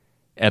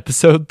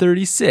Episode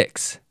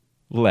 36.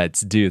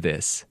 Let's do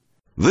this.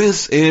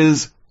 This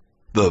is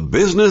The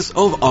Business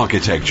of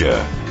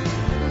Architecture.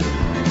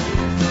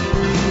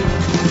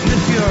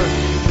 If you're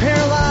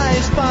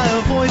paralyzed by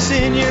a voice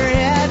in your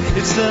head,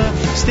 it's the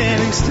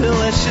standing still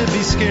that should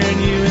be scaring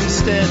you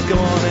instead. Go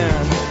on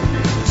and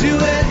do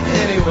it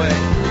anyway.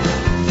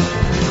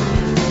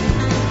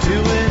 Do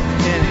it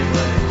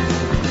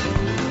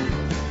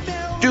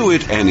anyway. Do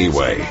it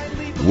anyway.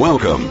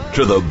 Welcome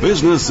to the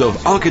Business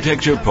of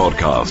Architecture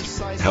podcast,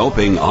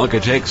 helping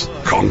architects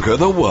conquer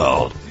the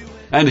world.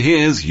 And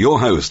here's your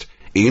host,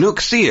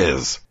 Enoch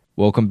Sears.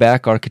 Welcome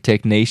back,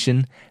 Architect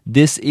Nation.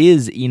 This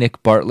is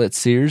Enoch Bartlett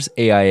Sears,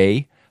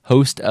 AIA,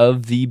 host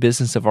of the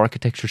Business of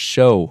Architecture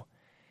show.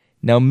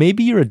 Now,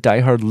 maybe you're a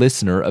diehard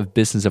listener of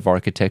Business of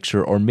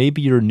Architecture, or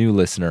maybe you're a new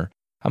listener.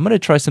 I'm going to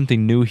try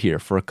something new here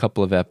for a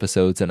couple of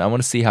episodes, and I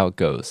want to see how it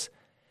goes.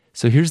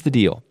 So here's the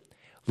deal.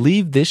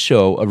 Leave this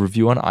show a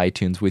review on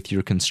iTunes with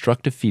your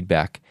constructive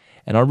feedback,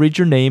 and I'll read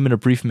your name in a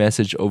brief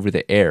message over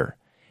the air.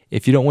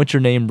 If you don't want your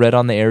name read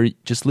on the air,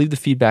 just leave the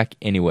feedback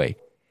anyway.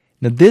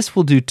 Now, this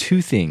will do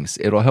two things.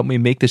 It'll help me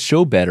make the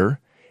show better,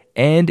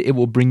 and it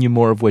will bring you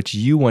more of what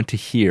you want to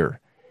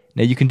hear.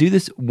 Now, you can do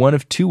this one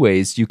of two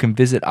ways. You can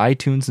visit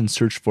iTunes and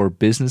search for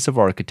Business of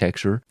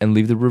Architecture and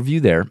leave the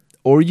review there,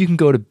 or you can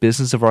go to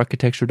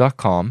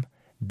businessofarchitecture.com,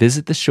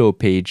 visit the show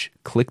page,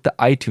 click the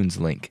iTunes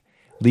link.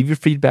 Leave your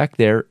feedback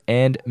there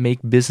and make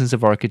Business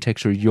of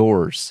Architecture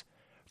yours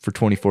for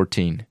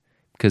 2014,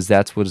 because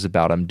that's what it's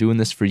about. I'm doing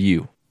this for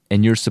you,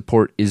 and your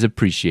support is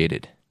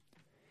appreciated.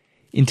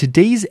 In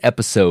today's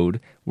episode,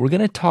 we're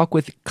going to talk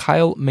with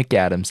Kyle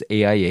McAdams,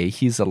 AIA.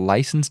 He's a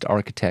licensed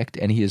architect,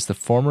 and he is the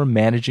former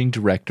managing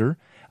director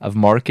of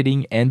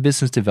marketing and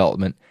business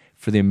development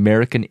for the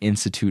American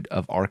Institute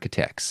of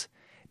Architects.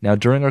 Now,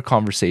 during our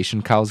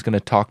conversation, Kyle's going to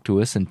talk to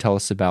us and tell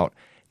us about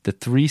the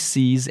 3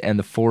 C's and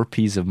the 4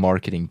 P's of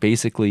marketing,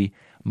 basically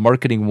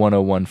marketing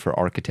 101 for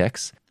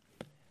architects.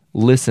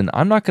 Listen,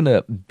 I'm not going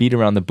to beat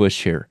around the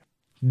bush here.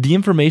 The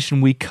information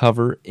we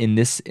cover in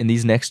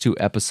these next 2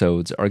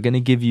 episodes are going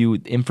to give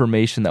you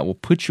information that will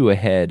put you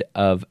ahead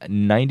of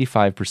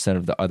 95%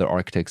 of the other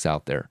architects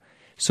out there.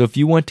 So if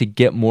you want to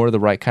get more of the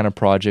right kind of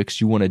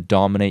projects, you want to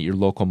dominate your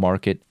local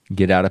market,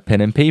 get out a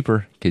pen and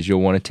paper because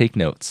you'll want to take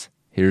notes.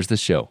 Here's the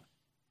show.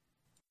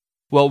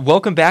 Well,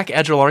 welcome back,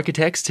 Agile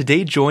Architects.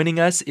 Today joining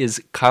us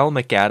is Kyle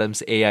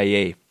McAdams,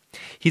 AIA.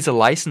 He's a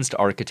licensed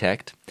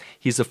architect.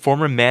 He's a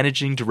former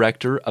managing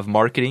director of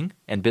marketing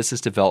and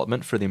business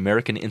development for the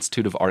American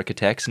Institute of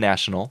Architects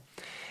National.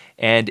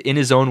 And in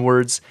his own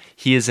words,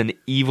 he is an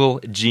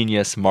evil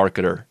genius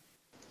marketer.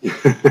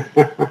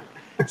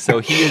 So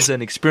he is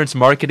an experienced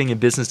marketing and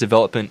business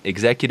development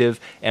executive,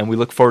 and we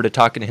look forward to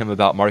talking to him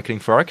about marketing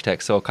for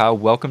architects. So Kyle,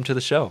 welcome to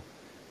the show.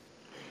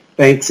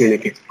 Thanks,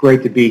 Enoch. It's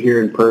great to be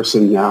here in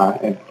person.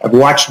 I've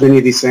watched many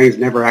of these things,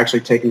 never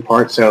actually taken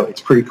part, so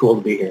it's pretty cool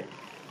to be here.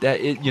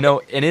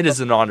 And it is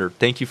an honor.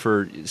 Thank you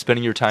for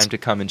spending your time to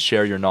come and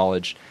share your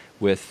knowledge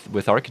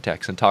with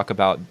architects and talk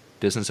about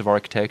business of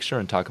architecture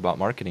and talk about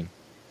marketing.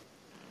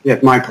 Yeah,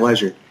 my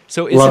pleasure.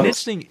 So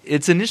it's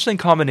an interesting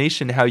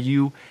combination how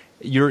you're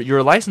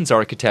a licensed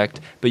architect,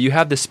 but you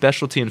have this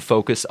specialty and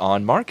focus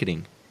on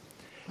marketing.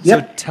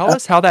 Yep. So tell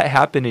us how that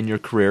happened in your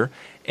career,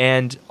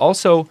 and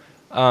also.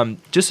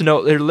 Just a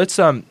note, let's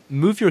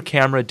move your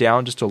camera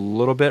down just a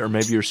little bit, or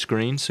maybe your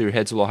screen, so your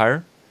head's a little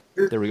higher.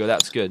 There we go.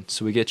 That's good.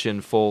 So we get you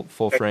in full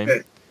frame.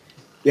 Good.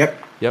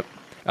 Yep.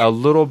 A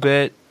little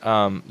bit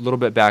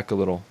back a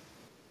little.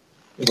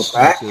 A little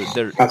back.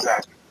 There, how's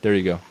that? There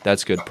you go.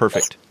 That's good.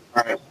 Perfect.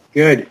 All right.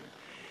 Good.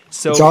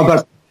 So it's all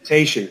about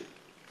presentation.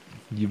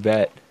 You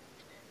bet.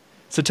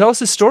 So tell us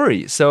the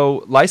story.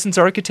 So licensed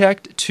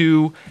architect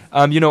to,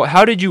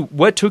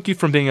 what took you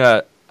from being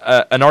an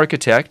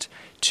architect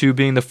to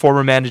being the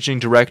former managing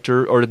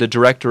director or the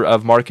director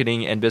of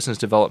marketing and business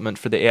development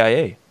for the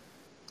AIA?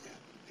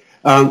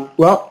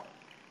 Well,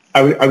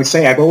 I would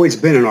say I've always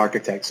been an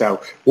architect. So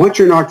once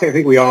you're an architect, I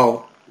think we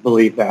all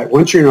believe that.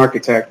 Once you're an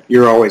architect,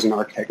 you're always an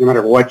architect, no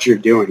matter what you're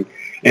doing.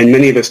 And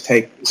many of us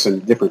take some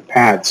different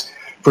paths.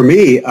 For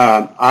me,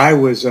 I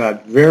was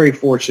very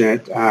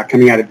fortunate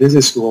coming out of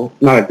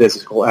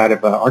out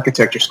of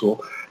architecture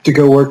school, to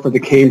go work for the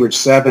Cambridge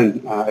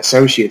 7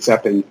 Associates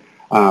up in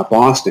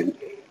Boston.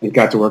 And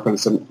got to work on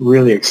some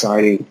really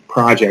exciting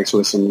projects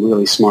with some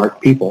really smart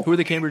people. Who are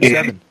the Cambridge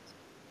 7?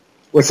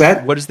 What's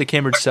that? What is the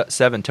Cambridge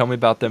 7? Tell me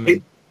about them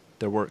and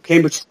their work.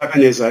 Cambridge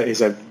 7 is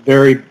a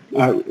very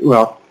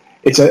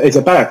it's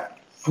about a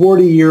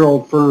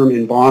 40-year-old firm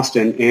in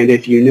Boston, and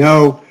if you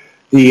know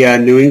the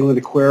New England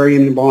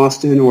Aquarium in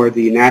Boston or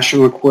the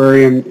National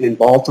Aquarium in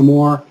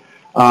Baltimore,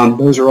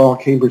 those are all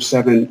Cambridge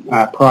 7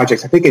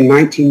 projects. I think in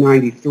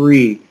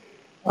 1993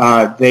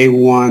 they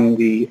won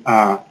the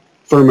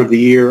Firm of the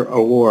Year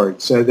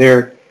award. So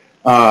they're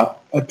a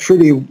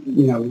pretty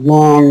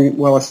long,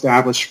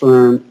 well-established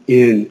firm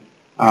in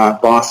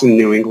Boston,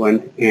 New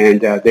England, and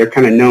they're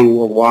kind of known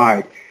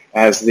worldwide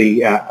as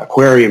the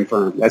aquarium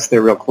firm. That's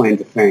their real claim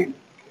to fame.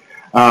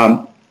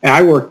 And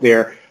I worked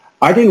there.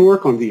 I didn't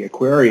work on the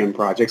aquarium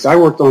projects. I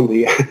worked on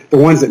the the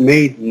ones that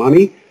made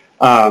money.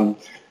 The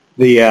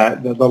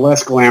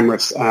less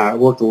glamorous.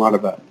 Worked in a lot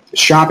of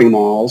shopping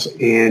malls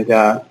and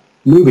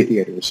movie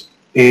theaters,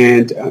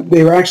 and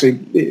they were actually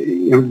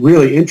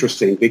really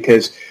interesting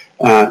because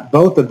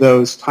both of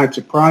those types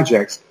of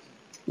projects,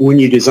 when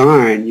you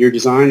design, you're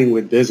designing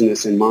with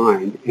business in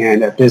mind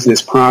and a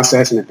business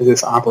process and a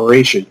business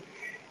operation.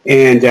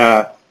 And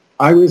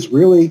I was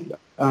really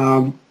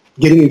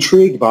getting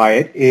intrigued by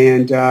it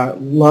and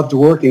loved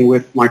working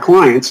with my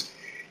clients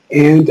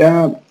and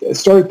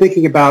started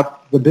thinking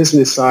about the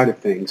business side of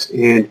things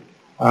and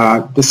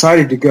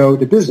decided to go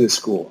to business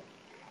school.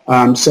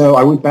 So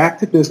I went back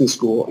to business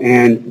school,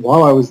 and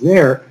while I was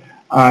there,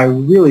 I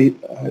really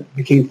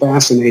became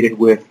fascinated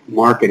with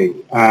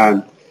marketing.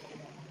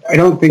 I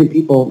don't think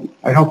people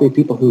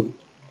who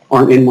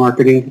aren't in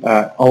marketing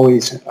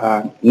always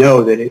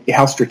know that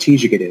how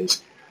strategic it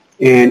is.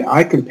 And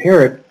I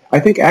compare it. I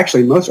think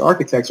actually most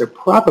architects are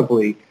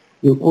probably,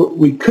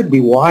 we could be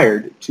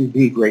wired to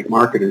be great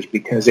marketers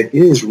because it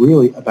is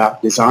really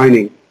about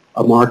designing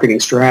a marketing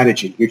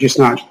strategy. You're just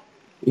not,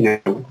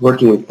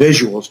 working with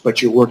visuals,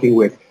 but you're working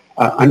with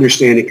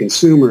understanding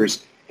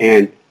consumers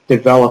and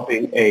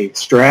developing a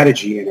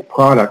strategy and a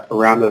product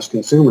around those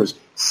consumers,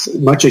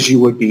 much as you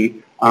would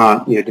be,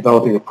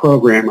 developing a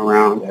program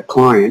around a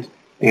client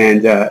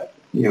and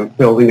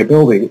building a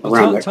building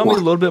around that. Tell me a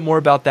little bit more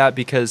about that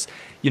because,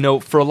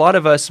 for a lot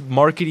of us,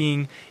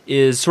 marketing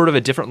is sort of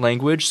a different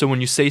language. So when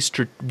you say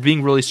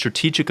being really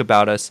strategic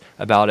about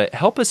it,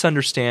 help us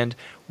understand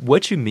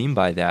what you mean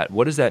by that.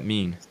 What does that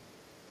mean?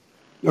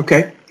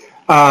 Okay.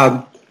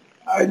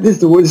 This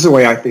is the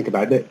way I think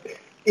about it.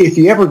 If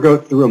you ever go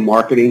through a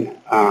marketing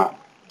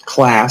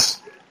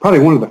class, probably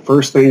one of the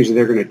first things that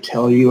they're going to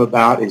tell you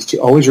about is to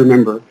always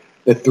remember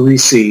the 3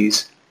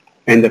 C's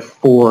and the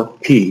 4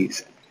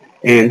 P's.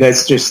 And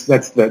that's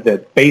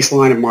the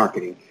baseline of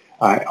marketing.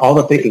 All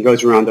the thinking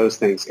goes around those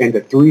things. And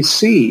the 3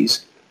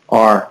 C's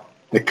are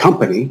the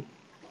company,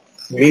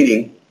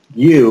 meaning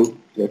you,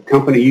 the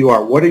company you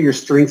are. What are your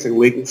strengths and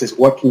weaknesses?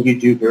 What can you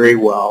do very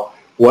well?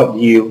 What do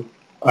you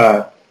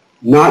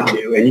not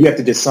do? And you have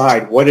to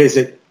decide, what is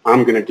it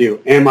I'm going to do?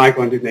 Am I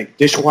going to make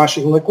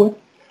dishwashing liquid?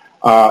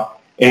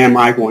 Am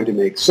I going to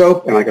make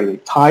soap? Am I going to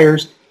make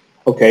tires?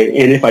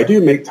 Okay, and if I do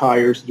make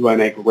tires, do I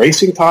make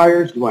racing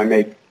tires? Do I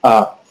make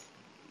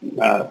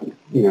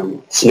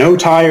snow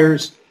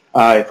tires?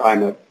 If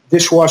I'm a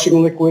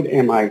dishwashing liquid,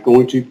 am I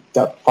going to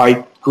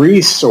fight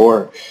grease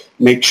or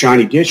make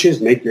shiny dishes,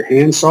 make your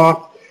hands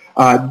soft?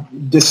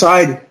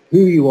 Decide who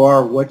you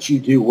are, what you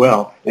do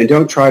well, and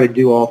don't try to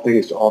do all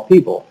things to all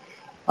people.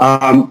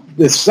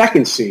 The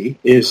second C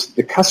is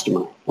the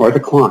customer or the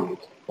client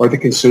or the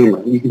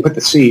consumer. You can put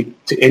the C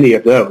to any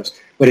of those,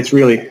 but it's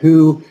really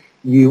who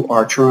you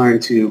are trying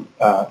to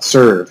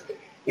serve.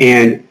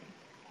 And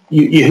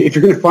if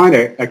you're going to find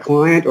a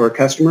client or a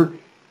customer,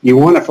 you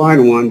want to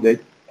find one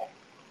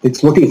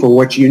that's looking for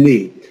what you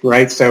need,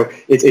 right? So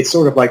it's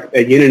sort of like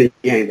a yin and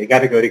a yang. They got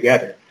to go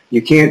together.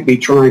 You can't be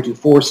trying to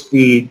force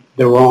feed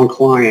the wrong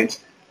client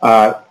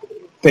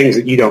things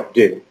that you don't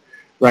do,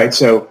 right?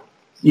 So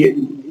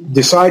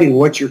deciding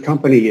what your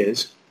company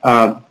is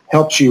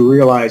helps you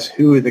realize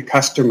who the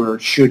customer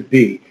should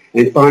be,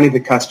 and finding the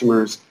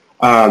customers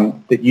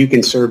that you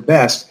can serve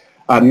best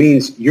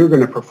means you're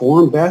going to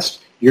perform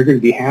best, you're going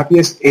to be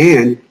happiest,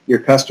 and your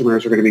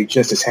customers are going to be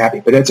just as happy.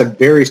 But it's a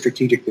very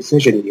strategic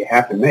decision that you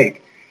have to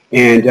make,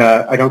 and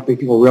I don't think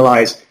people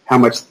realize how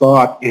much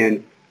thought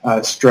and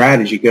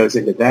strategy goes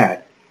into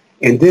that.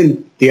 And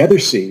then the other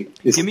C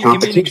is competition.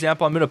 Give me an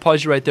example. I'm going to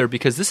pause you right there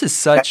because this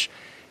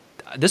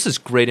is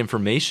great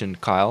information,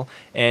 Kyle,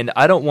 and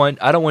I don't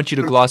want you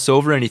to gloss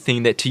over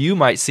anything that to you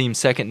might seem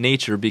second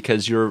nature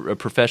because you're a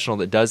professional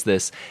that does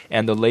this,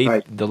 and the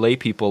lay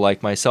people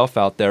like myself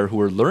out there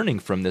who are learning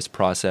from this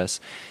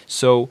process.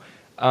 So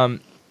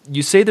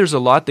you say there's a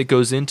lot that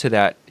goes into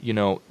that,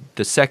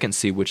 the second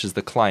C, which is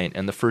the client,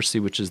 and the first C,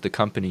 which is the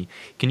company.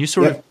 Can you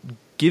sort of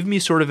give me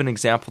sort of an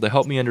example to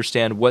help me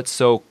understand what's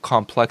so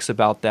complex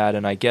about that,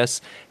 and I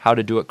guess how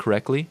to do it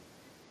correctly?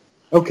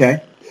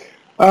 Okay.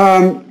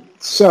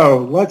 So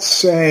let's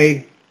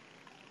say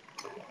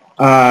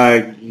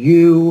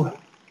you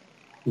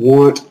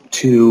want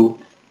to,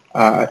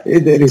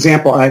 an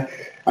example, I'm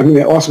going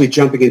to also be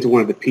jumping into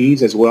one of the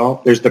P's as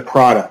well. There's the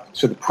product.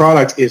 So the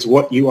product is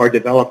what you are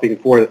developing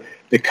for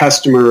the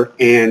customer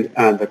and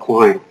the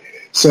client.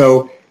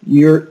 So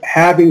you're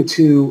having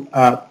to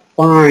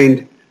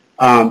find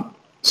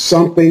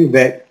something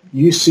that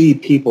you see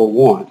people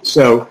want.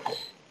 So,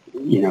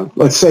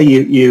 let's say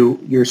you're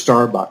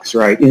Starbucks,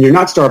 right? And you're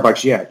not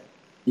Starbucks yet.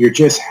 You're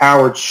just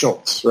Howard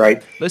Schultz,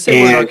 right? Let's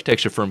say we're an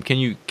architecture firm. Can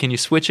you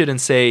switch it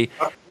and say?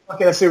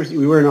 Okay, let's say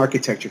we were an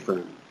architecture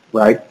firm,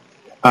 right?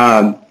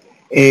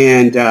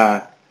 And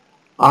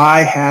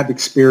I have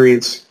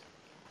experience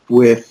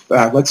with,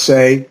 let's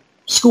say,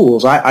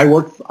 schools. I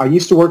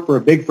used to work for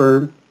a big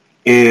firm,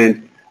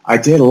 and I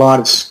did a lot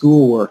of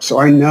school work, so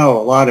I know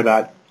a lot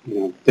about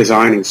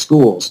designing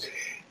schools.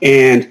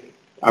 And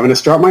I'm going to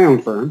start my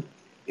own firm,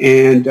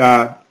 and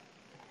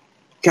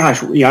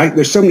gosh,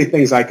 there's so many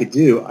things I could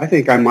do. I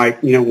think I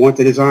might, want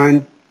to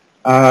design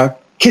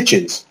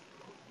kitchens.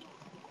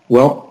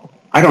 Well,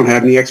 I don't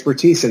have any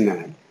expertise in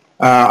that.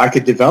 I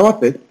could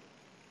develop it,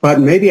 but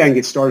maybe I can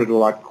get started a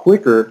lot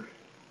quicker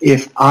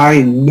if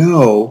I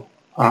know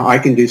I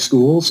can do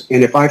schools,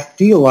 and if I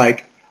feel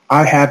like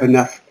I have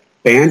enough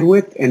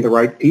bandwidth and the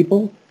right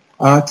people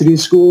to do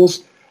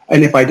schools.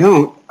 And if I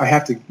don't, I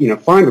have to,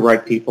 find the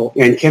right people.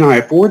 And can I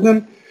afford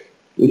them?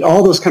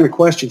 All those kind of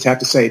questions have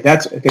to say,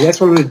 that's what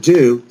I'm going to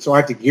do. So I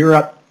have to gear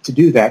up to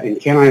do that. And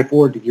can I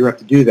afford to gear up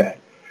to do that?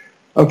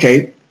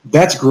 Okay,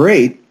 that's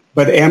great.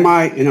 But am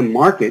I in a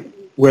market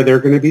where there are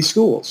going to be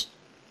schools?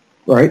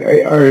 Right?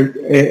 Or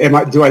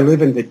do I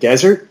live in the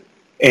desert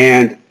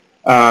and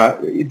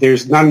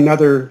there's not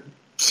another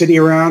city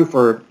around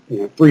for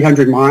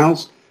 300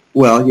 miles?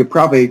 Well, you're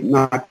probably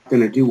not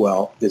going to do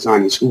well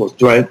designing schools.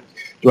 Do I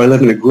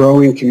live in a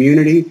growing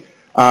community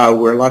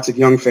where lots of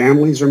young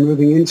families are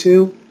moving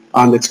into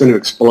that's going to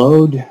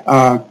explode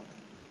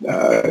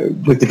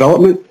with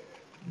development?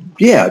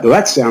 Yeah,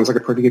 that sounds like a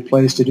pretty good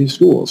place to do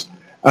schools.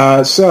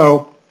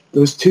 So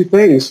those two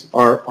things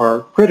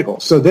are critical.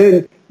 So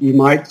then you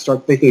might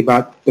start thinking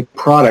about the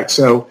product.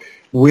 So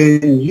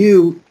when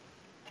you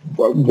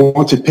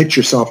want to pitch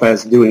yourself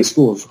as doing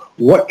schools,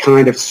 what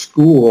kind of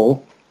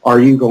school are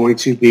you going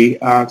to be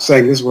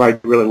saying, this is what I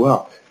do really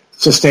well?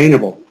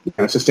 Sustainable,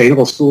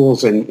 sustainable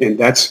schools, and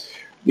that's,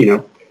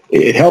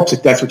 it helps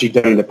if that's what you've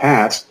done in the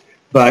past,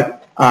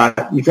 but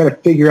you've got to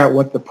figure out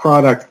what the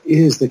product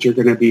is that you're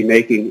going to be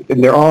making,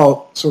 and they're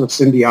all sort of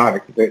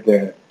symbiotic.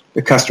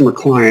 The customer,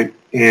 client,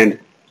 and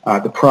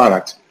the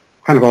product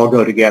kind of all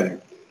go together,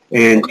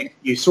 and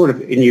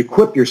you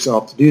equip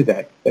yourself to do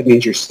that. That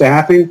means you're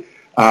staffing,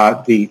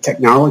 the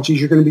technologies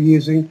you're going to be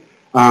using,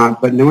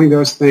 but knowing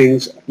those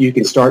things, you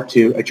can start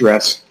to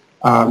address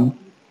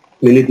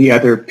many of the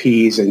other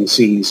P's and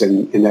C's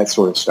and that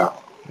sort of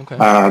stuff. Okay.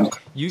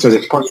 So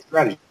that's part of the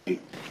strategy.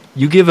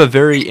 You give a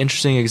very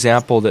interesting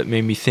example that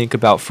made me think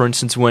about, for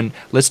instance,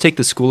 let's take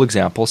the school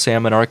example. Say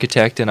I'm an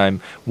architect and I'm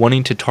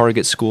wanting to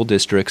target school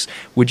districts.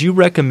 Would you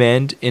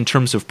recommend, in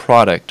terms of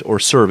product or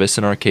service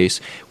in our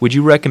case, would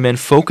you recommend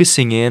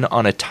focusing in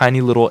on a tiny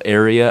little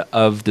area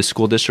of the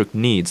school district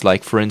needs,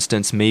 like, for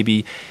instance,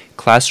 maybe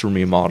classroom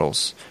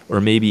remodels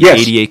or maybe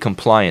Yes. ADA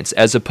compliance,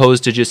 as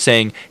opposed to just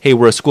saying, hey,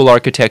 we're a school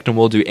architect and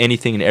we'll do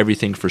anything and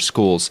everything for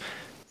schools?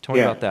 Tell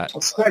me about that.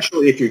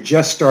 Especially if you're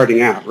just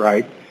starting out,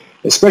 right?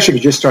 Especially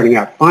if you're just starting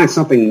out, find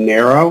something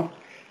narrow.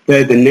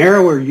 The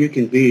narrower you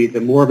can be, the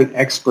more of an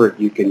expert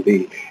you can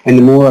be, and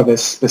the more of a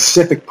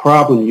specific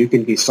problem you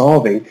can be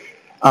solving.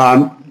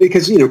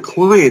 Because,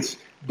 clients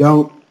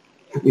don't,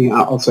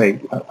 I'll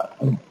say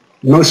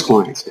most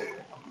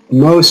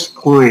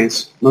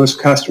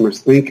customers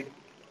think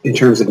in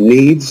terms of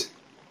needs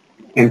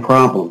and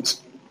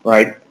problems,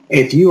 right?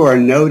 If you are a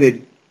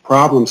noted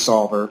problem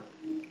solver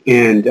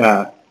and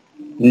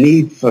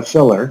need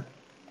fulfiller,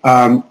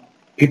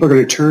 people are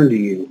going to turn to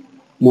you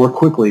more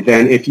quickly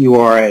than if you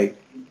are I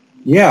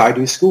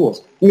do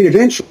schools. I mean,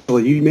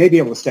 eventually you may be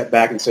able to step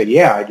back and say,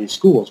 yeah, I do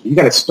schools. But you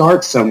got to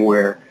start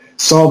somewhere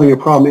solving a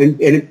problem.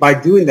 And by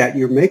doing that,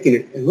 you're making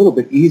it a little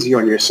bit easier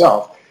on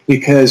yourself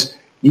because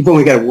you've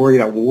only got to worry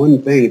about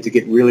one thing to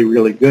get really,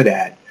 really good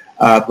at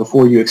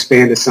before you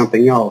expand to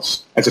something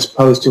else, as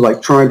opposed to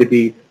like trying to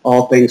be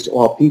all things to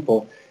all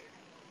people.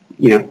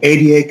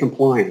 ADA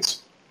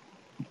compliance.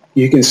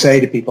 You can say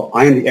to people,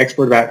 I am the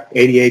expert about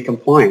ADA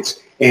compliance.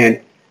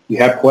 And you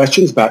have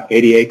questions about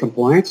ADA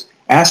compliance,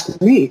 ask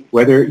me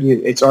whether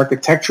it's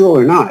architectural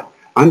or not.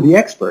 I'm the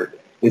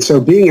expert. And so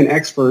being an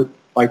expert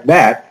like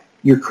that,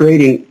 you're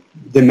creating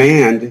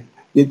demand.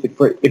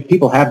 If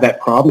people have that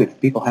problem, if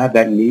people have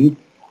that need,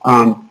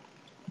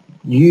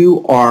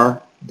 you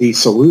are the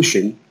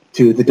solution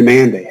to the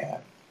demand they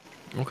have.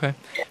 Okay.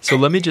 So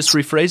let me just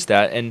rephrase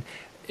that and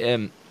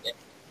in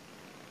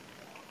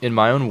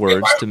my own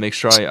words to make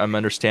sure I'm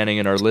understanding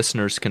and our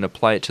listeners can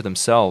apply it to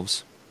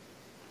themselves.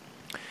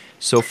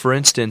 So, for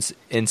instance,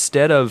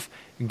 instead of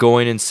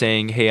going and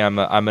saying, hey, I'm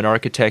an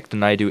architect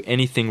and I do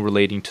anything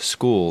relating to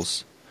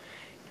schools,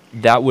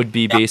 that would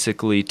be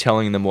basically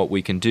telling them what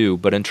we can do.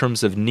 But in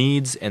terms of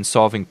needs and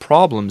solving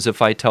problems,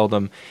 if I tell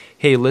them,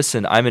 hey,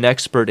 listen, I'm an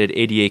expert at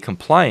ADA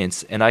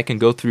compliance and I can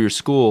go through your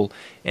school,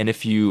 and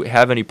if you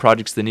have any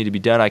projects that need to be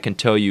done, I can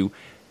tell you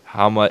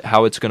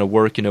how it's going to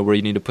work, where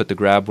you need to put the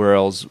grab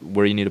rails,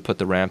 where you need to put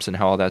the ramps, and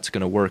how all that's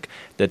going to work,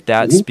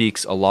 that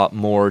speaks a lot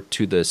more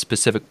to the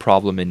specific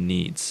problem and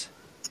needs.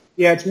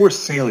 Yeah, it's more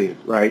salient,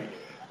 right?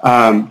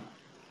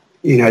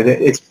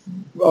 It's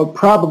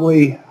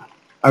probably,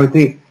 I would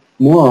think,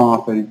 more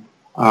often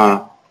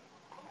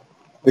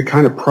the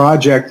kind of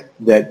project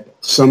that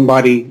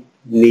somebody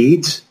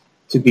needs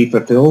to be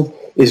fulfilled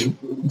is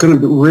going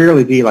to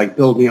rarely be like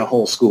build me a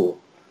whole school,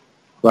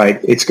 right?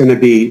 It's going to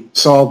be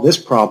solve this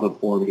problem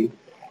for me,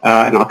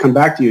 and I'll come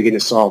back to you again to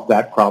solve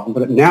that problem.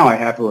 But now I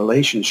have a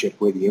relationship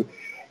with you,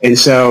 and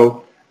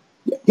so,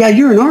 yeah,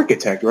 you're an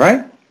architect,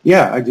 right?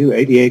 Yeah, I do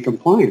ADA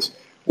compliance.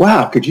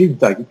 Wow, could you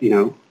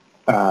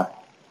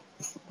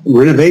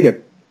renovate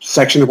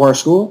section of our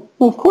school?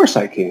 Well, of course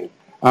I can.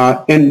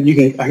 And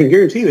I can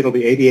guarantee you it'll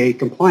be ADA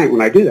compliant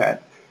when I do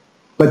that.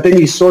 But then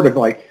you sort of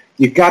like,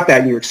 you've got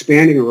that and you're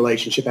expanding a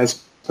relationship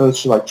as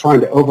opposed to like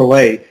trying to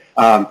overlay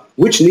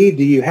which need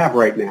do you have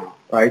right now,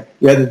 right?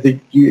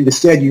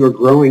 Instead you are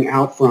growing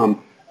out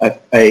from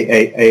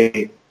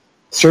a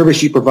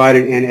service you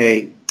provided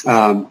and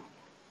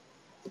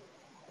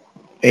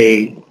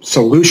a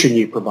solution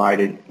you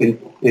provided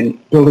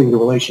and building the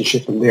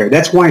relationship from there.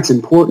 That's why it's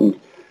important.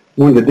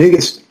 One of the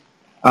biggest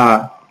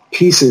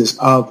pieces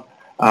of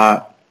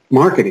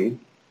marketing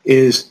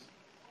is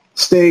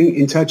staying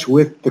in touch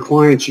with the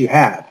clients you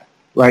have,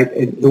 right?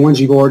 And the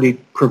ones you've already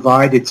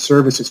provided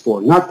services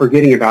for, not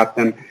forgetting about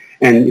them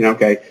and,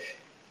 okay,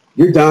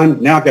 you're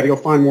done. Now I've got to go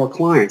find more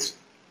clients.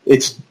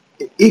 It's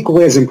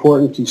equally as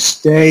important to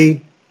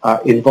stay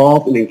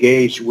involved and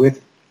engaged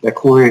with the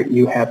client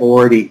you have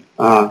already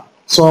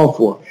solved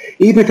for.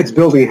 Even if it's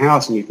building a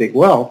house and you think,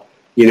 well,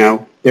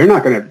 they're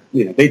not going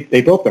to,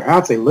 they built their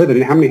house, they live in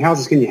it. How many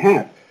houses can you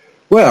have?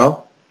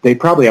 Well, they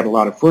probably have a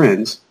lot of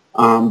friends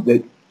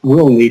that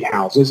will need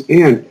houses,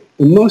 and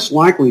the most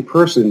likely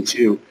person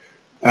to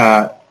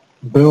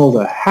build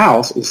a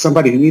house is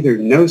somebody who either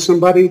knows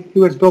somebody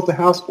who has built a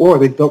house or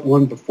they built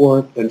one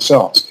before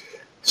themselves.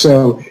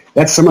 So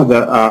that's some of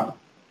the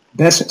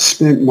best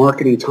spent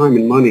marketing time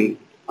and money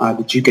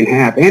that you can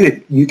have,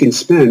 and you can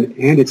spend,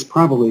 and it's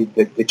probably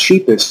the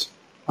cheapest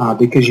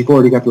because you've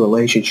already got the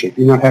relationship.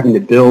 You're not having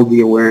to build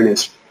the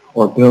awareness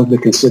or build the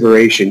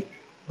consideration.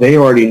 They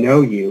already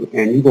know you,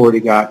 and you've already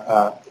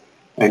got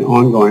an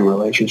ongoing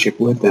relationship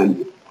with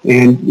them.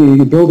 And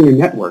you're building a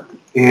network,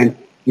 and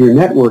your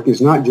network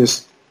is not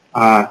just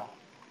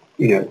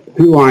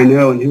who I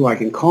know and who I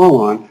can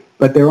call on,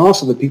 but they're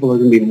also the people who are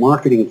going to be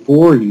marketing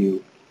for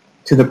you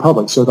to the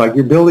public. So like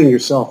you're building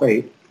yourself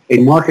a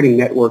marketing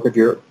network of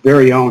your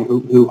very own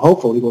who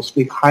hopefully will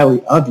speak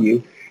highly of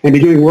you and be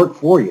doing work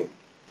for you.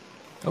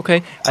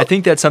 Okay. I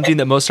think that's something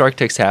that most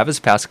architects have as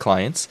past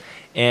clients.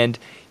 And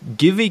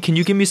can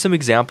you give me some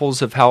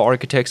examples of how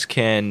architects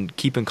can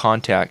keep in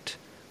contact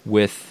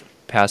with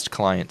past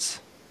clients?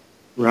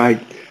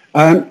 Right.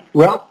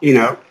 Well,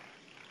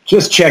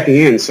 just checking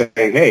in, saying,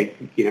 hey,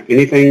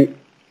 anything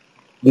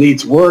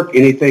needs work,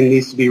 anything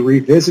needs to be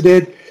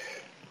revisited,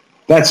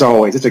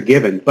 it's a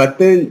given. But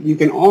then you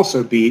can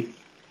also be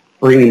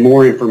bringing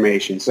more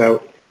information.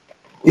 So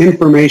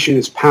information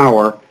is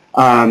power,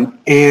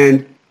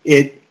 and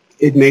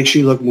it makes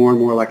you look more and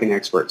more like an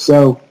expert.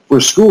 So for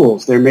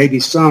schools, there may be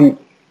some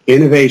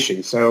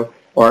innovation,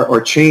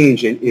 or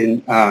change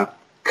in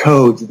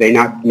codes they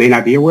may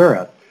not be aware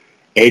of.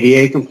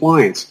 ADA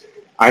compliance.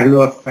 I don't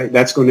know if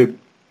that's going to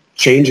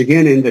change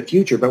again in the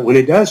future, but when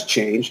it does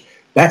change,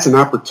 that's an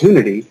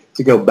opportunity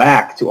to go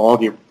back to all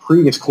of your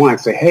previous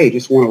clients and say, hey,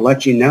 just want to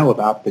let you know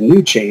about the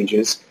new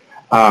changes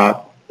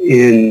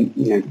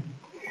in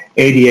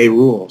ADA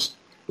rules,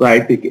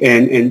 right?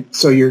 And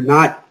so you're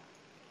not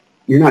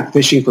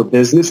fishing for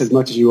business as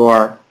much as you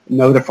are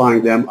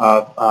notifying them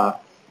of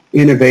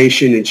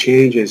innovation and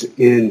changes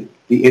in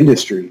the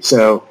industry.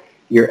 So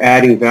you're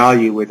adding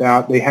value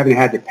without they haven't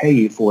had to pay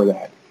you for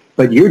that.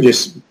 But you're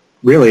just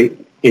really,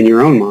 in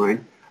your own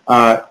mind,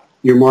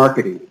 you're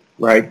marketing,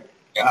 right?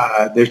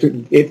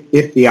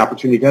 If the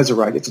opportunity does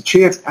arise, it's a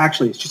chance.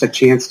 Actually, it's just a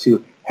chance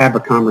to have a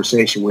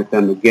conversation with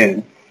them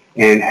again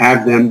and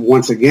have them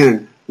once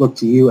again look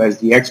to you as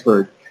the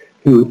expert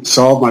who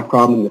solved my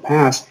problem in the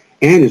past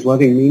and is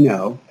letting me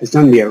know, has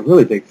done me a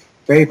really big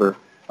favor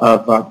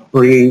of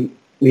bringing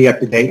me up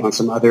to date on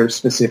some other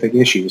specific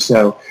issues.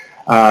 So,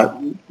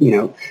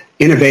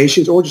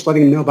 innovations, or just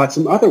letting them know about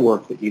some other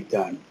work that you've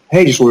done.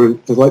 Hey, just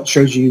wanted to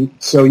show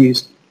you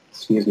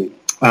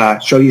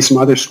some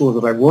other schools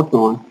that I've worked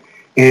on,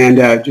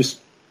 and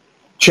just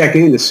check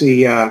in to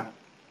see,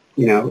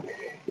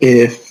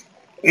 if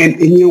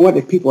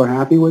if people are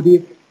happy with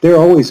you, they're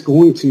always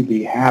going to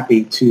be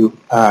happy to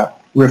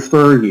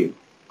refer you.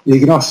 You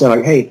can also say,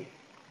 like, hey,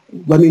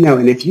 let me know.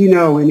 And if you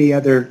know any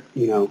other,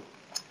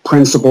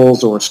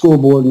 principals or school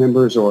board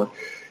members, or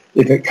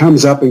if it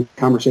comes up in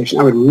conversation,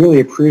 I would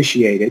really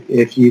appreciate it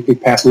if you could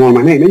pass along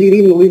my name. And you can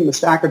even leave him a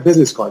stack of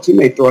business cards. He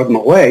may throw them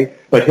away,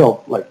 but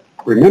he'll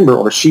remember,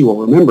 or she will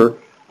remember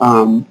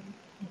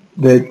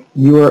that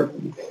you're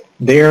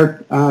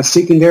there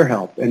seeking their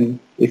help. And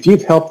if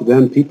you've helped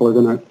them, people are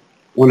going to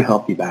want to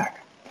help you back.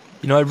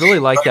 I really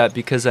like that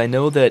because I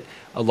know that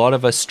a lot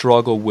of us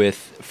struggle with,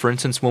 for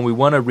instance, when we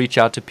want to reach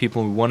out to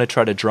people and we want to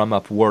try to drum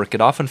up work,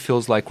 it often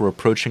feels like we're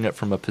approaching it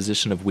from a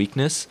position of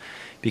weakness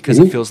because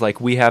it feels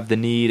like we have the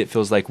need, it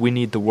feels like we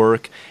need the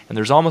work, and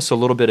there's almost a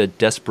little bit of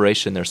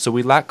desperation there. So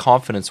we lack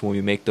confidence when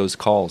we make those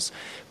calls.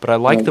 But I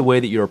like the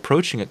way that you're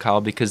approaching it, Kyle,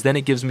 because then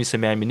it gives me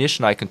some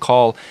ammunition I can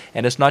call,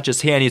 and it's not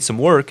just, hey, I need some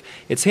work.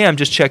 It's, hey, I'm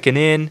just checking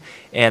in,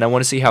 and I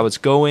want to see how it's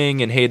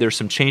going, and hey, there's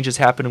some changes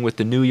happening with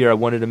the new year. I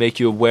wanted to make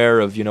you aware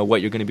of,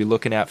 what you're going to be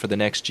looking at for the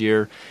next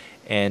year,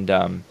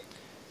 and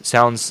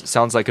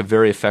sounds like a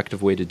very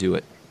effective way to do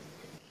it.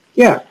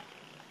 Yeah.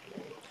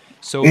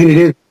 So, and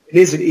it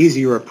is an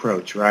easier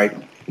approach, right?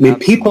 I mean,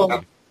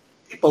 people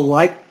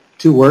like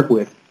to work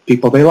with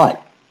people they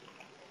like.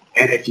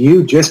 And if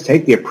you just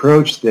take the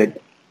approach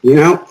that,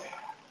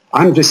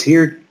 I'm just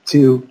here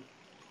to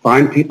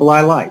find people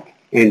I like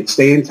and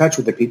stay in touch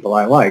with the people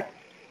I like,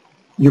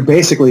 you're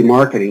basically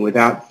marketing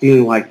without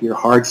feeling like you're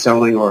hard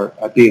selling or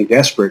being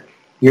desperate.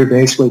 You're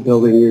basically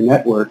building your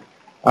network.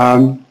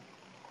 And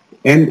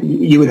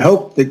you would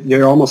hope that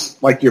they're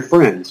almost like your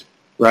friends,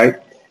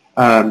 right?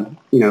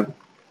 Maybe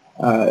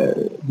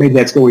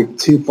that's going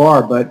too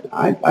far, but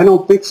I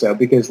don't think so,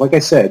 because like I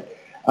said,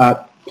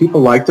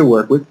 people like to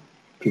work with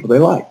people they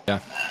like. Yeah.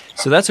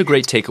 So that's a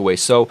great takeaway.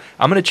 So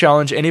I'm going to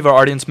challenge any of our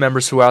audience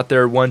members who are out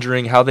there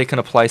wondering how they can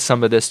apply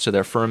some of this to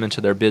their firm and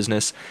to their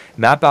business.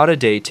 Map out a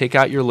day, take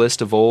out your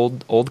list of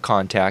old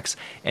contacts,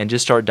 and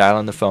just start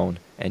dialing the phone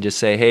and just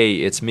say, hey,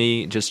 it's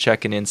me, just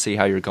checking in, see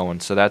how you're going.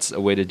 So that's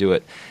a way to do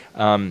it.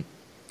 And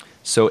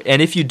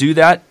if you do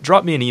that,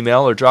 drop me an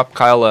email or drop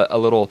Kyle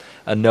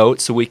a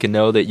note so we can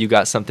know that you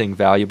got something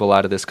valuable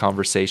out of this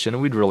conversation,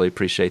 and we'd really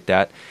appreciate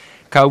that.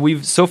 Kyle,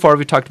 we've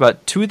talked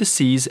about 2 of the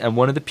C's and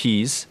 1 of the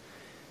P's.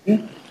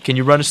 Can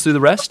you run us through the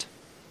rest?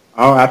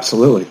 Oh,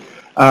 absolutely.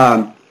 2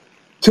 of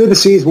the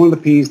C's, 1 of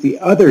the P's. The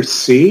other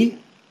C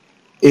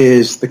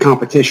is the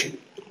competition,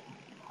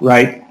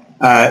 right?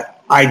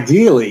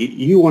 Ideally,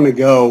 you want to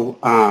go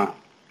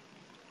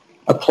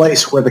a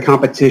place where the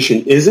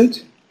competition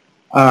isn't.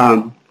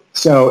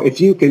 So if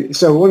you can,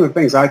 so one of the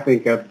things I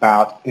think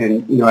about,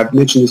 and I've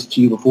mentioned this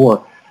to you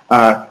before,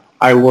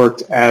 I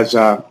worked as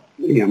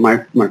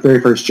my very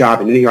first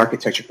job in any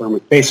architecture firm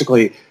was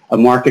basically a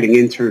marketing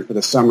intern for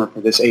the summer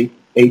for this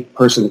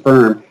eight-person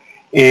firm.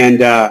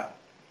 And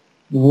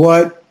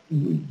what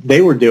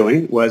they were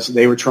doing was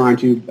they were trying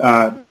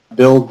to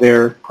build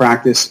their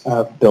practice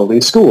of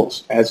building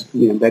schools. As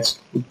that's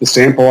the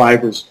sample I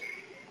was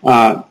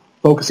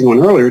focusing on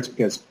earlier. It's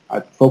because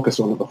I focused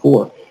on it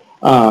before.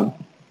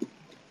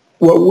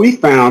 What we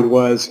found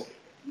was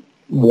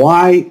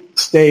why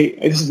stay.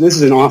 This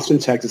is in Austin,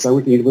 Texas. I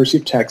went to the University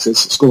of Texas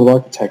School of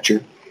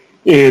Architecture,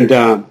 and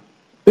there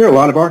are a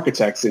lot of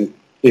architects in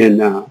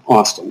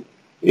Austin.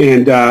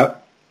 And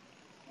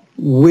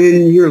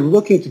when you're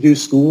looking to do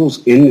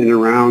schools in and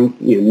around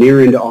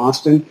near into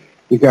Austin,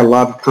 you've got a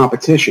lot of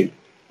competition.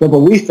 But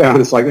what we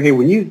found is like, okay,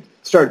 when you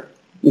start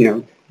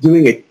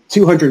doing a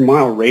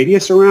 200-mile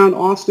radius around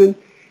Austin,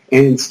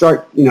 and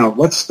start,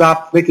 let's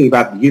stop thinking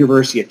about the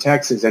University of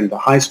Texas and the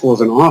high schools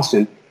in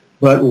Austin,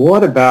 but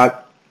what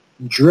about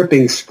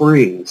Dripping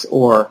Springs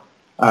or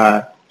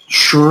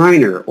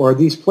Shriner or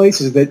these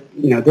places that,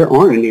 there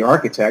aren't any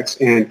architects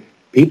and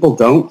people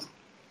don't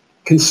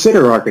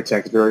consider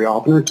architects very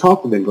often or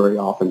talk to them very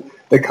often.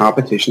 The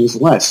competition is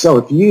less. So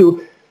if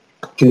you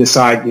can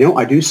decide,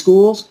 I do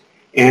schools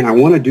and I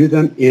want to do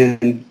them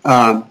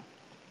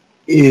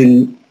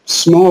in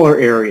smaller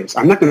areas.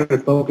 I'm not going to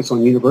focus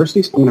on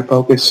universities. I'm going to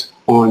focus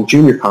on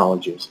junior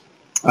colleges.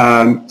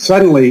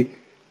 Suddenly,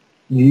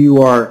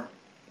 you are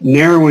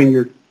narrowing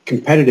your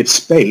competitive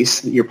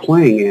space that you're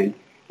playing in,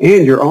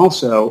 and you're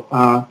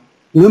also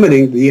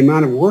limiting the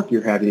amount of work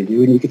you're having to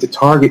do, and you get to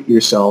target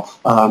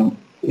yourself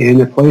in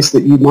a place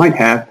that you might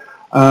have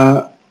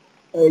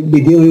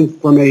be dealing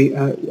from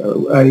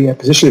a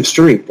position of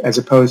strength as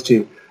opposed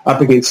to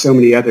up against so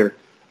many other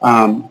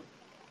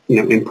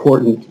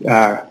important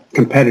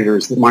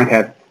competitors that might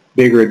have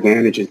bigger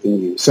advantages than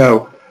you.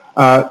 So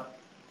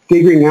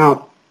figuring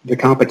out the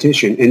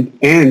competition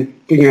and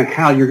figuring out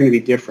how you're going to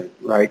be different,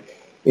 right?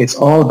 It's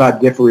all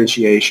about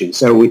differentiation.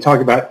 So we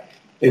talk about,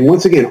 and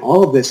once again,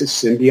 all of this is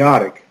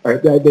symbiotic. Right?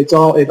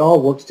 It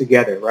all works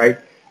together, right?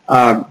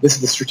 This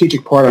is the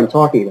strategic part I'm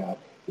talking about,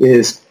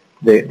 is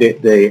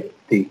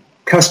the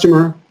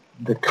customer,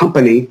 the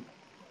company,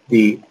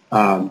 the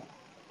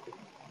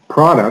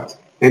product,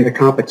 and the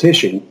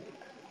competition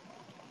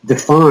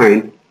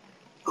define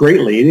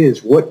greatly. It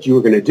is what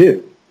you're going to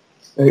do.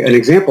 An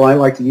example I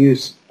like to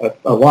use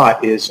a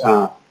lot is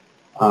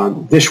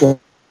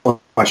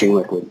dishwashing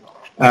liquid.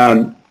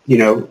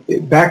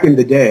 Back in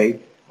the day,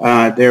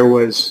 there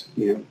was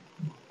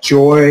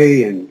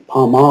Joy and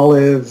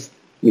Palmolive.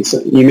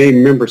 You may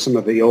remember some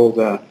of the old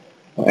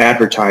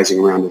advertising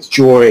around this.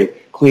 Joy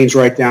cleans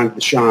right down to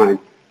the shine.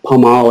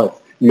 Palmolive,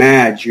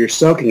 Madge, you're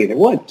soaking it.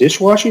 What,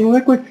 dishwashing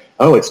liquid?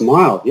 Oh, it's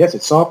mild. Yes,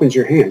 it softens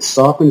your hands.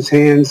 Softens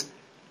hands,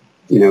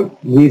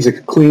 leaves a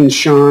clean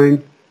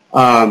shine.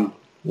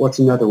 What's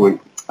another one?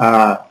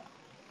 I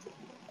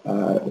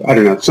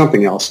don't know,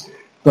 something else.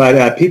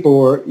 But people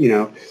were,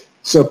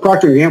 so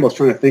Procter & Gamble is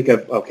trying to think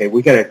of, okay,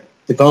 we got to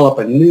develop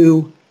a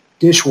new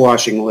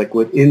dishwashing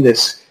liquid in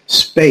this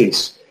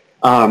space.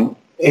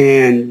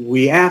 And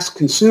we ask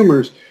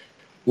consumers,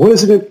 what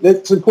is it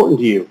that's important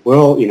to you?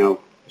 Well,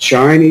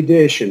 shiny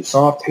dish and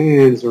soft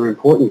hands are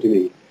important to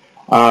me.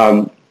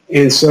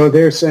 And so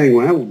they're saying,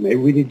 well, maybe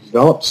we need to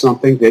develop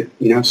something that,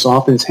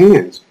 softens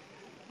hands.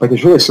 But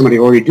there's really somebody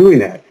already doing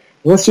that.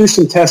 Well, let's do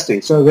some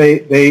testing. So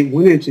they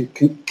went into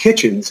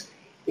kitchens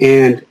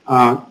and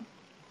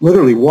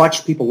literally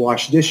watched people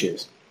wash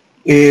dishes.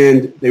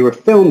 And they were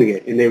filming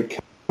it. And they would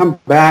come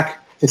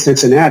back to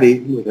Cincinnati,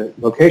 where the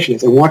location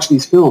is, and watch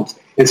these films.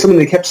 And something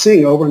they kept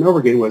seeing over and over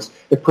again was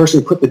the person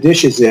who put the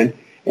dishes in,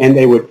 and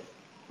they would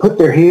put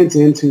their hands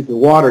into the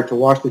water to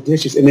wash the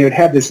dishes, and they would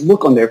have this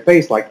look on their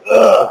face like,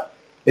 ugh.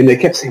 And they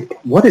kept saying,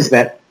 what is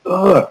that?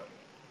 Ugh.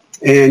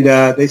 And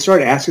they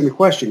started asking the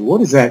question,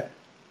 what is that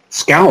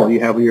scowl you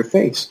have on your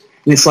face?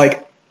 And it's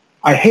like,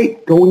 I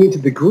hate going into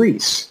the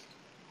grease.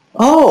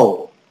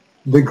 Oh,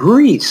 the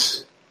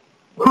grease.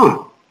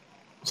 Huh.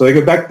 So they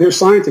go back to their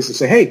scientists and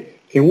say, hey,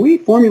 can we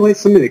formulate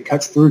something that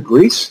cuts through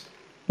grease?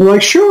 And they're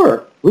like,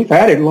 sure. We've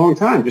had it a long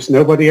time. Just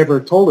nobody ever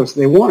told us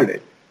they wanted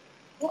it.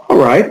 All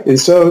right. And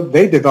so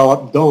they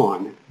developed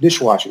Dawn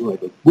dishwashing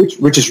liquid,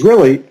 which is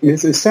really, I mean,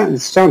 it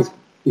sounds,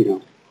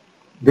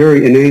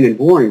 very inane and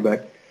boring,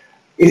 but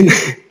in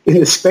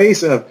the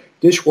space of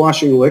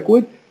dishwashing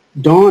liquid,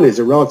 Dawn is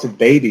a relative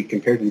baby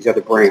compared to these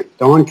other brands.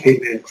 Dawn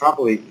came in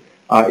probably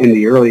in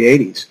the early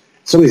 80s.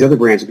 Some of these other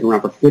brands have been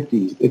around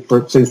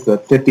since the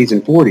 50s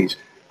and 40s.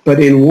 But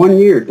in 1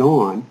 year,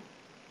 Dawn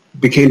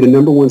became the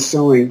number one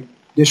selling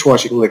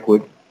dishwashing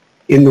liquid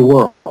in the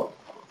world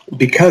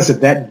because of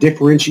that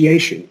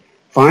differentiation,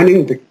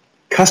 finding the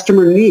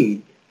customer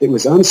need that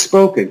was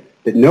unspoken,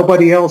 that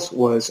nobody else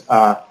was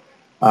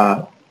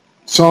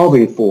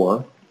solving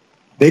for.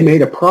 They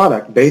made a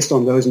product based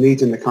on those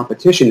needs in the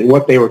competition and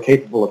what they were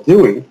capable of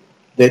doing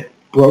that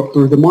broke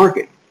through the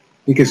market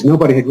because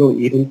nobody had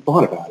really even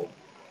thought about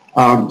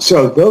it.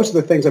 So those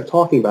are the things I'm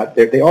talking about.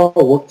 They all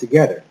work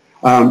together.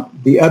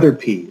 The other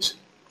P's,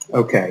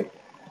 okay,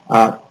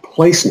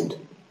 placement.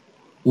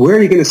 Where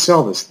are you going to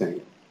sell this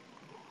thing?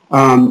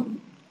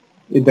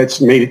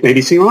 That's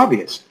maybe seem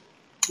obvious.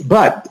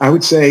 But I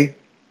would say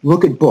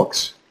look at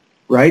books,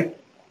 right?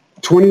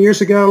 20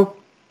 years ago,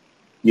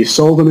 you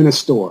sold them in a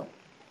store.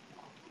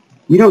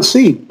 You don't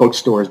see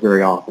bookstores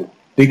very often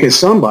because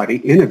somebody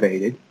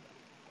innovated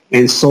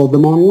and sold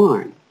them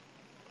online.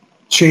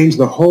 Changed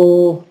the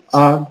whole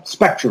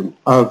spectrum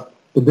of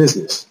the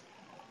business.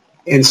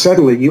 And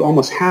suddenly you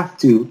almost have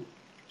to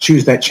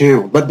choose that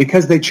channel. But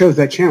because they chose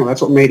that channel,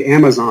 that's what made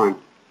Amazon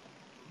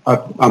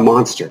a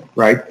monster,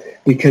 right?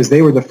 Because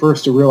they were the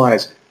first to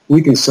realize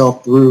we can sell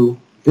through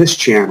this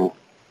channel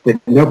that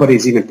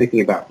nobody's even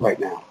thinking about right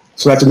now.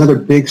 So that's another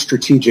big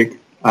strategic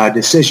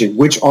decision,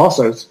 which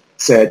also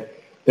said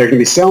they're going to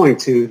be selling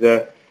to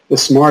the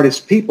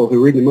smartest people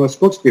who read the most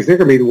books because they're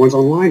going to be the ones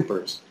online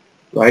first,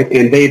 right?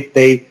 And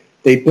they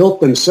built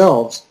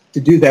themselves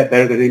to do that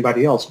better than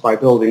anybody else by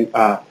building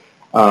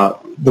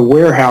the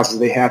warehouses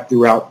they have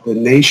throughout the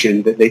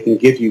nation that they can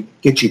get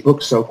you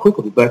books so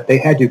quickly. But they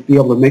had to be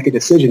able to make a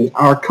decision.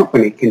 Our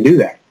company can do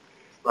that,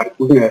 right?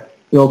 We're going to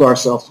build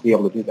ourselves to be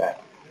able to do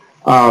that.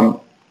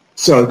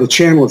 So the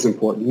channel is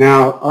important.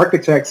 Now,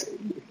 architects,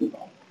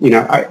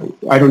 I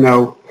don't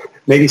know,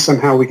 maybe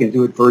somehow we can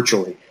do it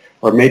virtually,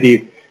 or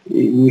maybe,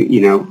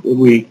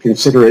 we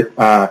consider it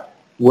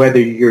whether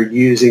you're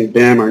using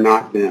BIM or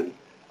not BIM.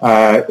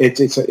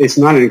 It's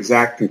not an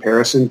exact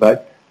comparison,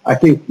 but I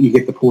think you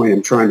get the point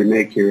I'm trying to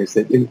make here is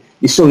that you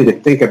still need to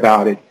think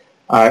about it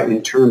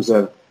in terms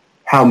of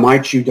how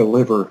might you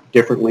deliver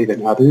differently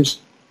than others.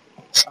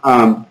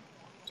 And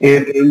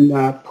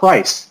in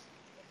price.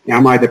 Now,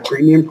 am I the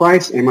premium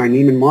price? Am I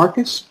Neiman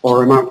Marcus?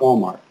 Or am I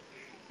Walmart?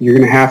 You're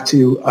going to have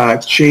to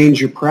change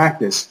your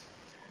practice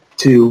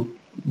to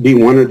be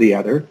one or the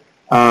other.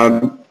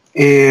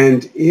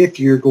 And if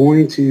you're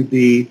going to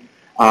be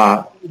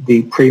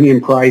the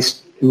premium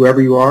price,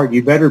 whoever you are,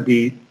 you better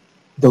be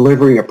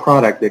delivering a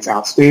product that's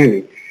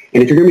outstanding.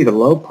 And if you're going to be the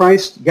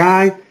low-priced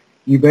guy,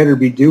 you better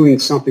be doing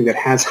something that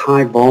has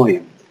high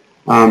volume.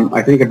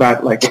 I think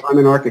about, like, if I'm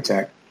an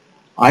architect,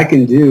 I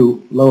can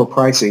do lower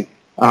pricing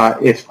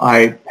if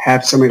I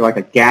have somebody like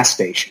a gas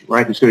station,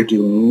 right, who's going to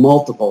do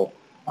multiple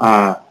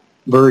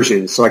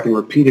versions, so I can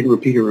repeat,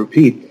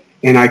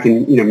 and I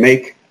can,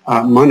 make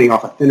money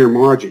off a thinner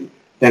margin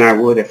than I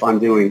would if I'm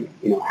doing,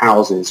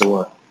 houses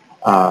or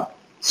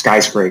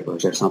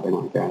skyscrapers or something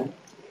like that.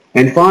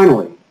 And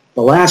finally,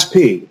 the last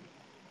P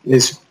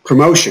is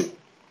promotion.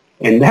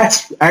 And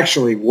that's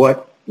actually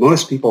what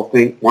most people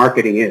think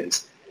marketing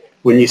is.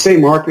 When you say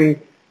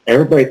marketing,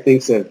 everybody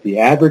thinks of the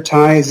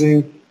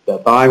advertising, the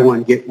buy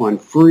one, get one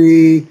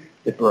free,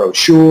 the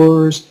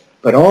brochures,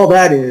 but all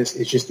that is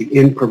just the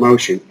in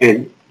promotion.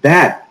 And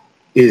that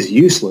is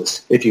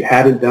useless if you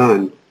haven't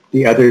done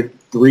the other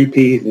 3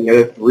 Ps and the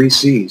other 3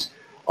 Cs.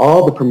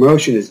 All the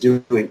promotion is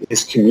doing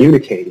is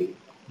communicating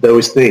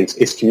those things.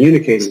 It's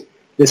communicating,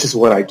 this is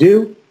what I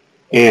do,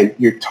 and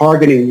you're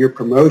targeting your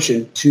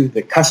promotion to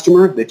the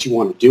customer that you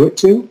want to do it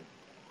to,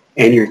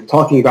 and you're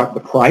talking about the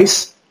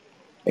price,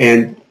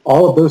 and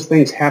all of those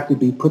things have to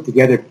be put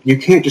together. You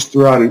can't just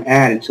throw out an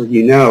ad until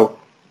you know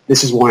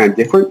this is why I'm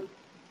different.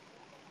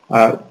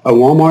 A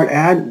Walmart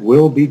ad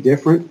will be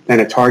different than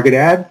a Target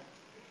ad.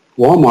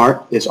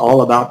 Walmart is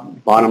all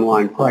about bottom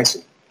line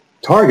pricing.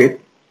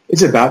 Target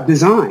is about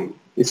design.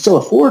 It's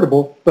still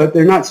affordable, but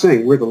they're not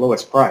saying we're the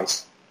lowest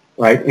price,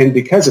 right? And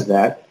because of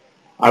that,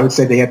 I would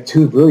say they have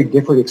 2 very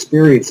different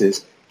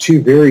experiences,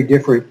 2 very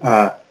different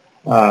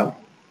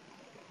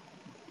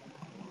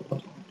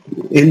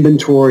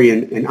inventory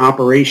and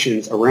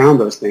operations around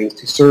those things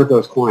to serve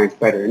those clients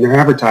better. And their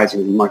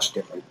advertising is much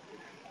different.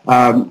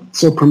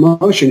 So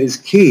promotion is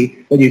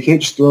key, but you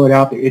can't just throw it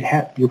out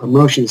there. Your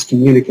promotion is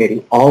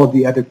communicating all of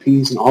the other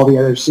P's and all the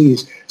other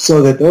C's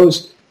so that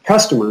those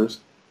customers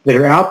that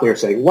are out there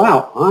saying,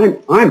 wow,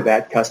 I'm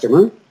that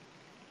customer.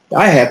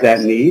 I have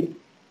that need.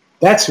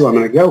 That's who I'm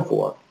going to go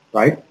for,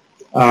 right?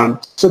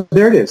 So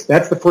there it is.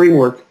 That's the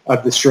framework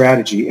of the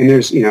strategy. And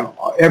there's,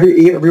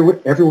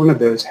 every one of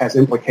those has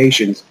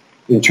implications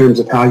in terms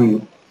of how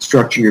you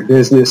structure your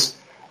business,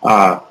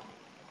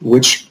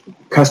 which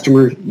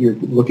customer you're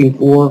looking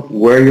for,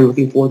 where you're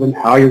looking for them,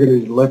 how you're going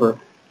to deliver.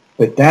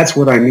 But that's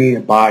what I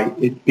mean by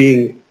it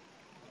being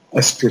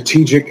a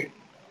strategic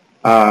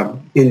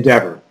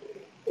endeavor.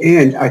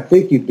 And I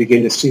think you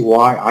begin to see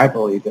why I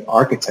believe that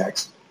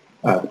architects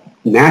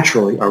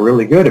naturally are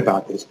really good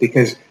about this,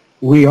 because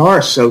we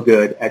are so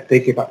good at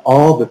thinking about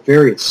all the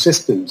various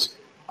systems,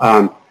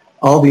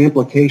 all the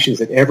implications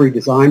that every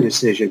design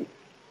decision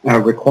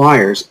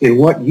requires, and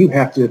what you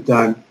have to have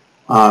done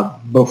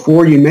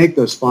before you make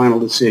those final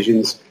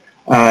decisions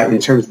in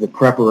terms of the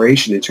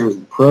preparation, in terms of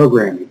the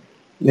programming.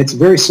 It's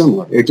very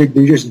similar. They're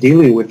just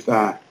dealing with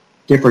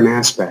different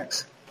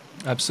aspects.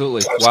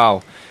 Absolutely.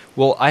 Wow.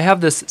 Well, I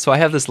have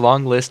this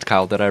long list,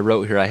 Kyle, that I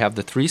wrote here. I have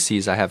the 3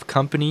 C's. I have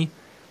company,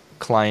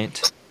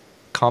 client,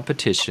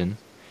 competition.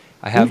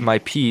 I have my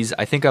P's.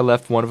 I think I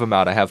left one of them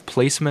out. I have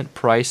placement,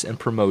 price, and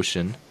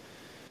promotion.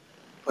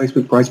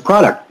 Placement, price,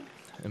 product.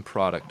 And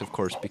product, of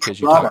course, because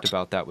you talked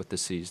about that with the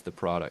C's, the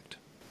product.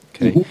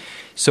 Okay.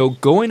 So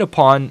going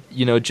upon,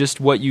 just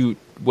what you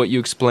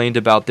explained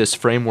about this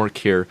framework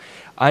here,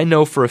 I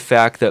know for a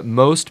fact that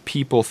most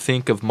people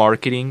think of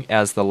marketing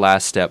as the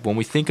last step. When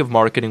we think of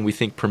marketing, we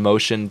think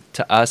promotion.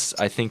 To us,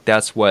 I think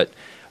that's what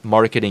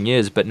marketing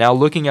is. But now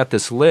looking at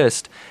this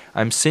list,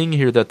 I'm seeing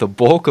here that the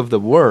bulk of the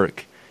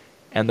work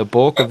and the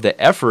bulk of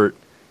the effort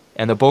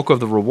and the bulk of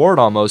the reward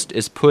almost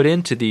is put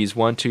into these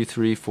 1, 2,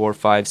 3, 4,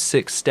 5,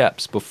 6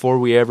 steps before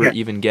we ever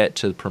even get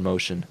to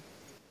promotion.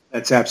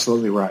 That's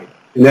absolutely right.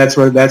 And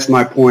that's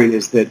my point,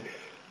 is that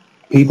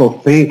people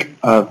think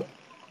of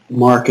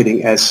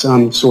marketing as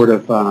some sort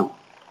of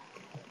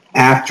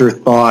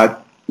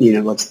afterthought,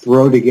 let's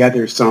throw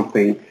together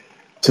something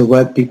to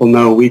let people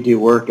know we do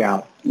work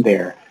out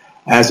there,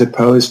 as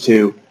opposed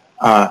to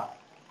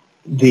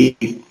the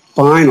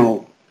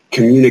final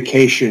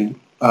communication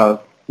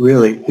of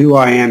really who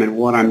I am and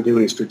what I'm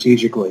doing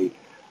strategically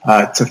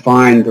to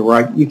find the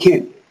right.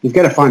 You've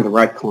got to find the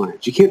right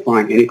clients. You can't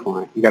find any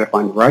client. You've got to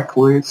find the right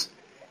clients,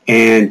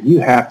 and you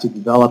have to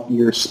develop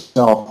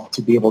yourself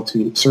to be able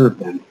to serve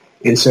them.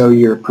 And so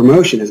your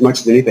promotion, as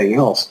much as anything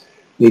else,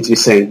 needs to be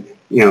saying,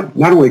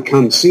 not only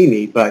come see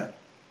me, but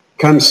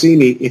come see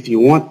me if you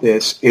want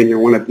this and you're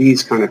one of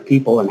these kind of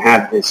people and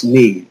have this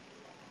need.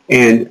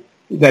 And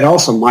that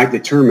also might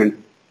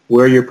determine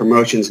where your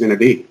promotion is going to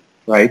be,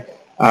 right?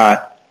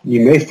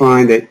 You may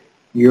find that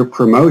your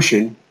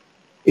promotion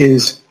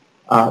is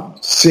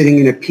sitting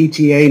in a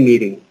PTA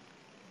meeting,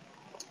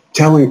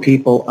 telling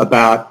people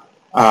about,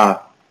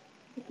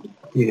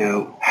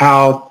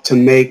 how to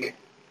make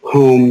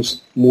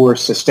homes more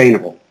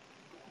sustainable,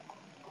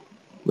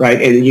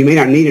 right? And you may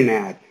not need an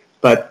ad,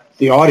 but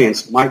the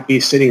audience might be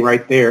sitting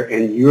right there,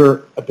 and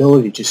your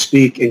ability to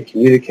speak and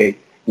communicate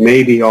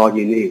may be all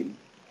you need,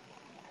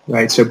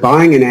 right? So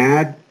buying an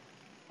ad,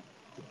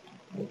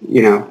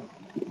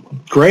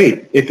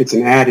 great if it's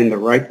an ad in the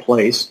right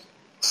place,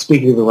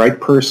 speaking to the right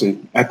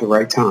person at the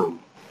right time.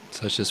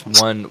 So it's just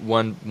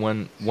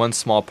one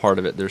small part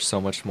of it. There's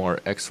so much more.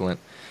 Excellent.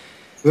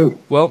 Ooh.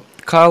 Well,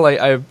 Kyle,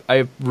 I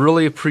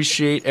really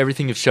appreciate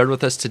everything you've shared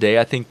with us today.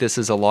 I think this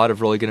is a lot of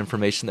really good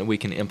information that we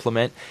can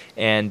implement.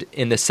 And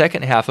in the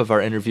second half of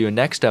our interview and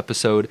next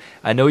episode,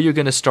 I know you're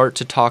going to start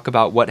to talk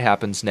about what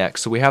happens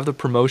next. So we have the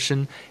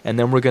promotion, and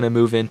then we're going to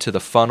move into the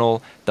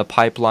funnel, the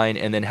pipeline,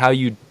 and then how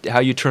you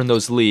turn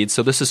those leads.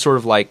 So this is sort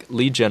of like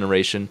lead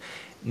generation.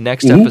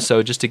 Next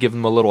episode, just to give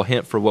them a little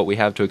hint for what we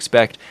have to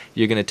expect,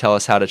 you're going to tell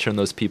us how to turn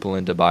those people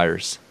into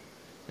buyers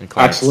and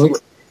clients.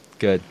 Absolutely.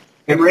 Good.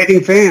 And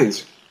raving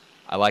fans.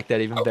 I like that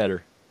even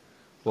better.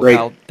 Well, Great.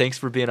 Kyle, thanks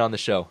for being on the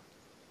show.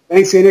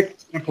 Thanks, Enoch.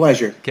 It's been a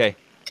pleasure. Okay.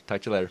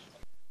 Talk to you later.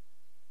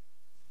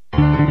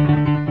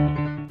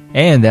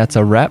 And that's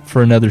a wrap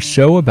for another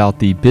show about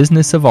the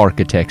business of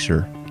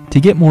architecture. To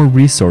get more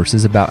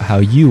resources about how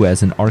you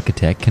as an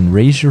architect can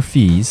raise your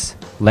fees,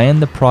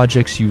 land the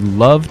projects you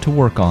love to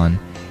work on,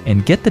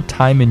 and get the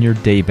time in your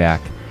day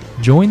back,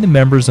 join the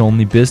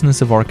members-only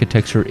Business of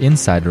Architecture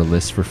Insider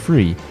List for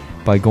free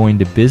by going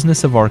to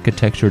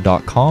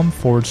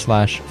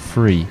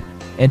businessofarchitecture.com/free.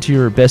 Enter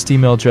your best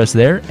email address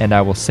there, and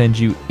I will send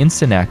you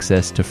instant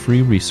access to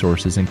free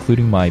resources,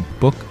 including my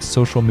book,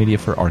 Social Media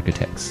for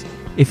Architects.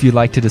 If you'd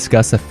like to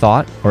discuss a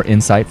thought or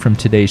insight from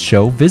today's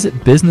show, visit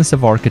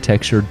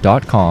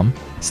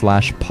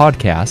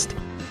businessofarchitecture.com/podcast.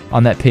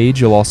 On that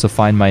page, you'll also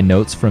find my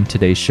notes from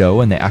today's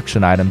show and the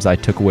action items I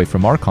took away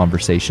from our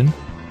conversation.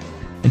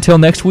 Until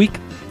next week,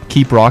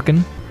 keep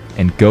rocking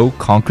and go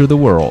conquer the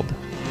world.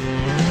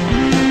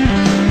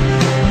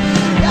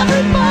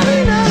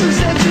 Everybody knows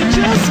that you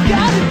just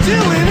gotta do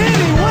it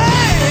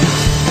anyway.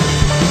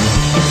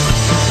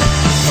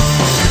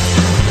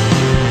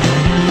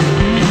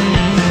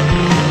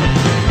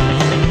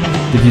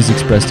 views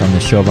expressed on the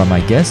show by my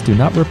guests do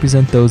not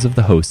represent those of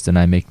the host, and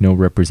I make no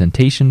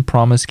representation,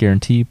 promise,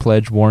 guarantee,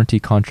 pledge, warranty,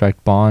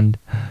 contract, bond,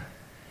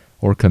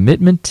 or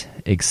commitment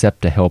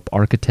except to help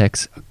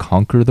architects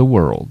conquer the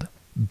world.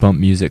 Bump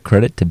music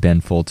credit to Ben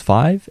Folds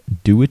 5.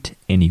 Do it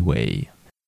anyway.